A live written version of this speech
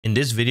In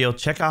this video,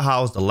 check out how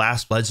I was the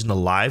last legend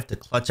alive to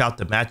clutch out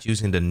the match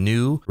using the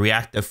new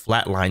Reactive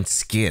Flatline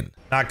skin.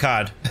 Not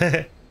COD.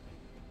 I've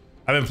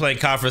been playing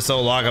COD for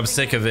so long, I'm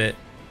sick of it.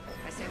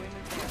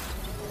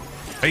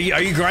 Are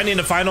you grinding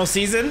the final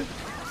season?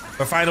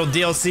 Or final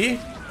DLC?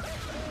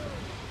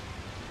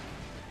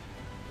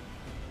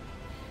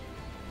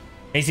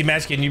 AC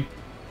match,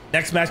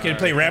 next match, can you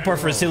play Rampart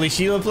for a silly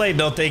Sheila play?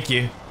 No, thank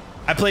you.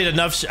 I played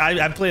enough,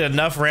 I played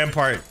enough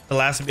Rampart to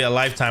last me a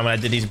lifetime when I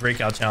did these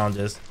breakout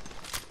challenges.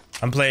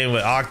 I'm playing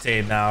with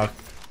Octane now. I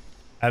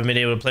haven't been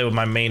able to play with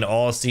my main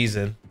all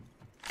season.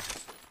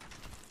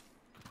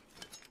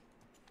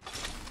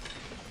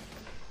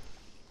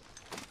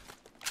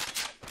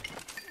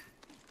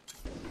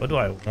 What do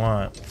I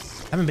want?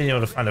 I haven't been able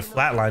to find a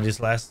flatline these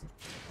last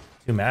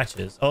 2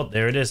 matches. Oh,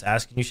 there it is.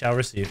 Ask and you shall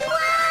receive.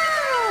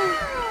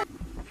 I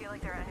feel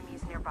like there are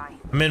enemies nearby.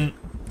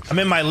 I'm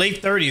in my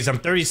late 30s. I'm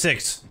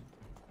 36.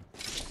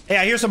 Hey,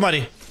 I hear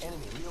somebody.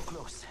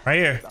 Right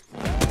here.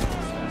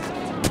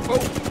 Oh,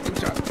 good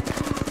shot.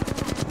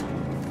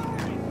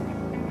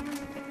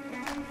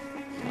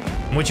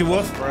 I'm with you,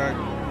 Wolf. Frag.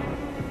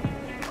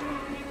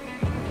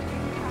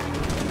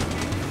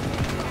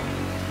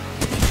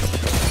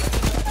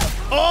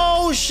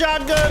 Oh,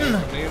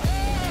 shotgun!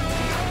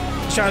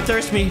 He's trying to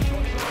thirst me.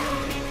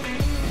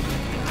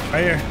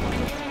 Right here.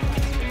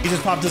 He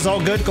just popped his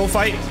ult. Good. Go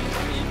fight.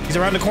 He's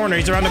around the corner.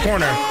 He's around the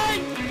corner.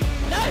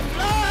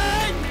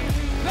 Lifeline!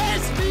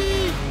 Press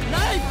me!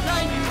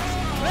 Lifeline!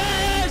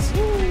 Press!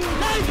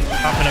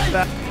 Lifeline! Popping it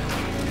back.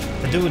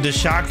 The dude with the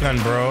shotgun,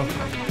 bro.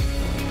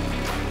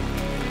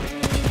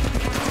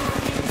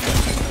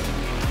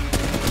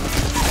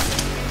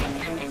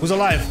 Who's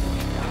alive?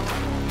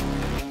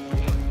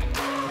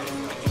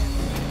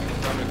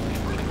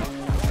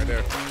 Right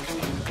there.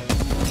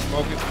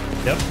 Smoke it.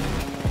 Yep.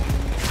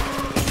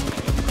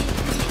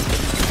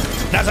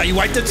 That's how you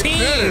wipe the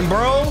team,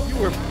 bro. You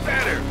were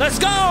better. Let's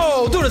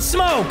go. Do the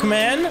smoke,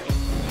 man.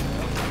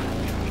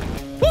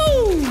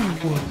 Woo.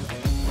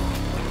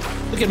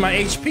 Look at my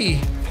HP.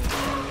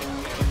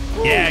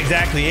 Woo. Yeah,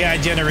 exactly. Yeah, I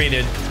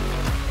generated.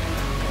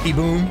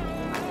 Boom.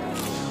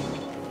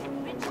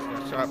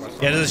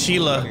 Yeah, there's a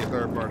Sheila.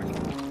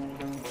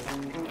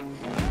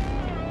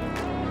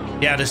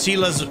 Yeah, the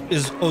Sheila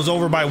was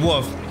over by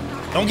Wolf.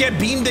 Don't get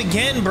beamed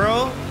again,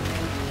 bro.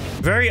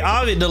 Very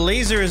obvious. The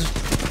laser is...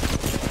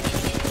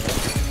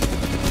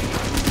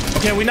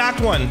 Okay, we knocked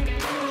one.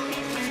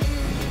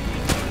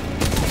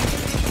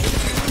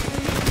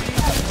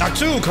 Knock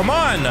 2, come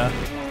on.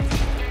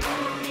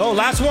 Oh,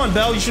 last one,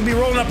 Bell. You should be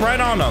rolling up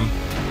right on them.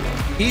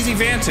 Easy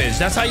vantage.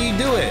 That's how you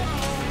do it.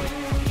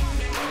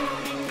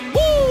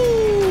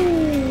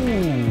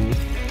 Woo!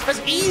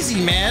 That's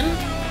easy, man.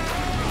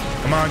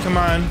 Come on, come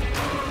on.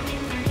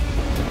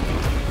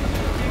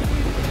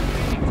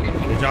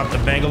 They dropped the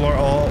Bangalore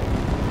ult.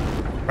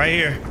 Right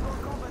here.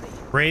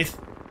 Wraith.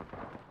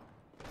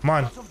 Come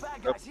on.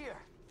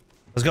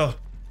 Let's go.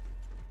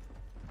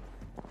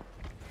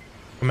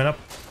 Coming up.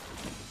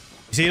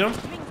 You see them?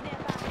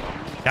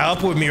 Yeah,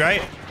 up with me,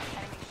 right?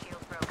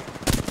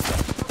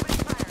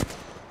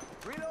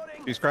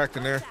 He's cracked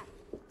in there.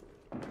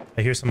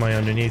 I hear somebody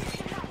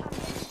underneath.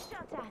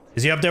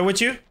 Is he up there with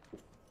you?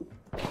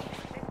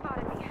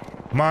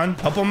 Come on,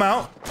 help him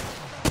out.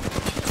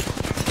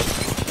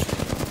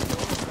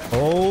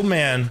 Oh,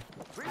 man.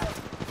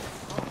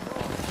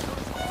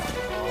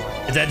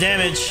 Get that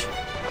damage.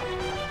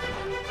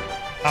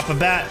 Pop a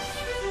bat.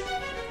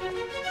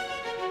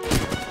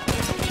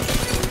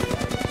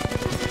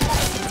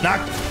 Knock.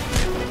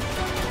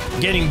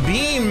 Getting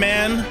beamed,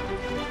 man.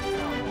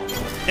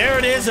 There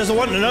it is. There's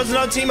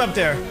another team up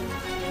there.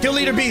 Kill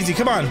leader Beezy.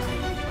 Come on.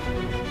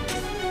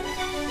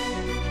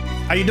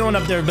 How you doing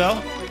up there,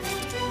 Bell?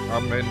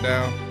 I'm in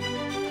down.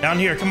 Down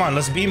here. Come on.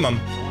 Let's beam him.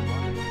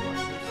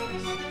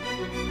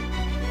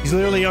 He's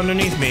literally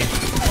underneath me.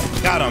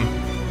 Got him.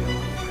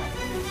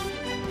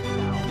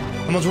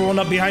 Someone's rolling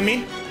up behind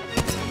me.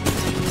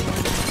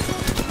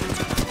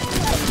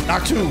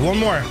 Knock 2. One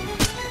more.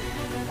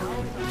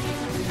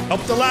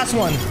 Help the last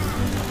one.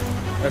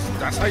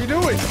 That's how you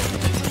do it.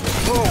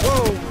 Whoa,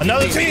 whoa.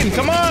 Another team.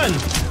 Come on.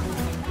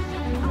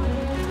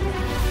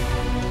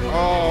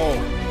 Oh.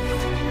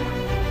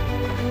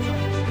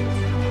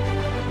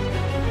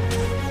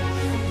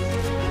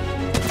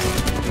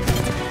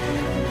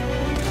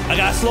 I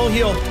got slow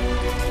heal.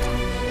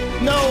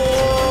 No,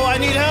 I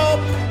need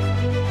help.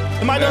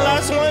 Am I the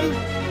last one?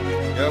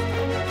 Yep.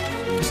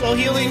 Slow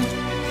healing.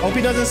 Hope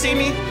he doesn't see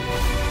me.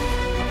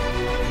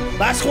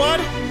 Last squad?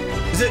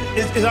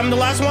 Is I'm the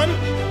last one?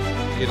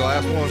 You're the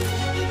last one.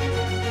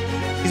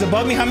 He's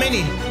above me. How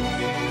many?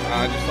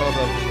 I just saw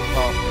the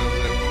top.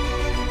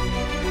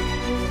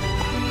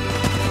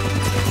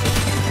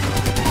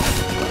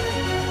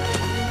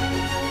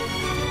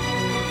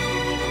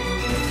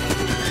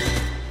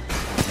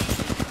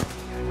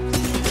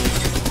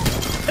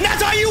 And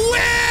that's how you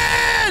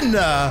win!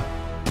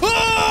 Oh!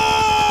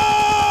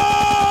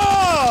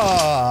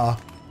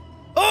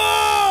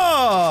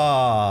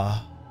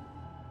 Oh!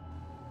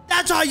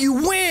 That's how you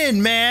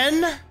win,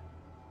 man.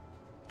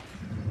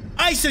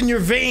 Ice in your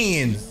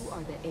veins.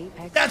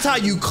 That's how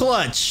you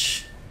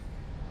clutch.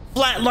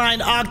 Flatline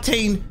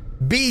Octane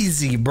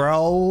Beezy,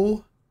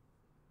 bro.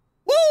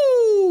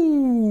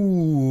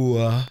 Woo!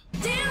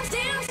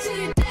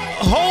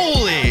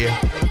 Holy!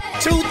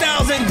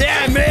 2,000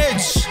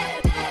 damage!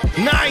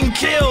 9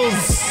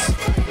 kills!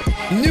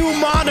 New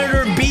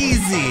monitor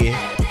Beezy.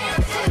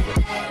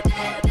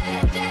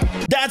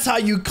 That's how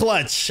you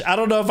clutch. I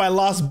don't know if I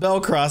lost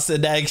Bellcross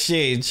in that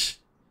exchange.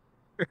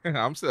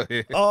 I'm still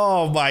here.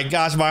 Oh my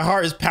gosh, my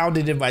heart is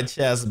pounding in my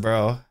chest,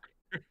 bro.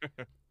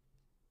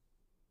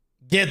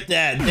 Get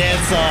that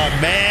dance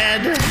on,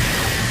 man.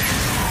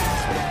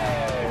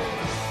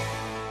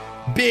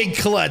 Big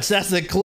clutch. That's a clutch.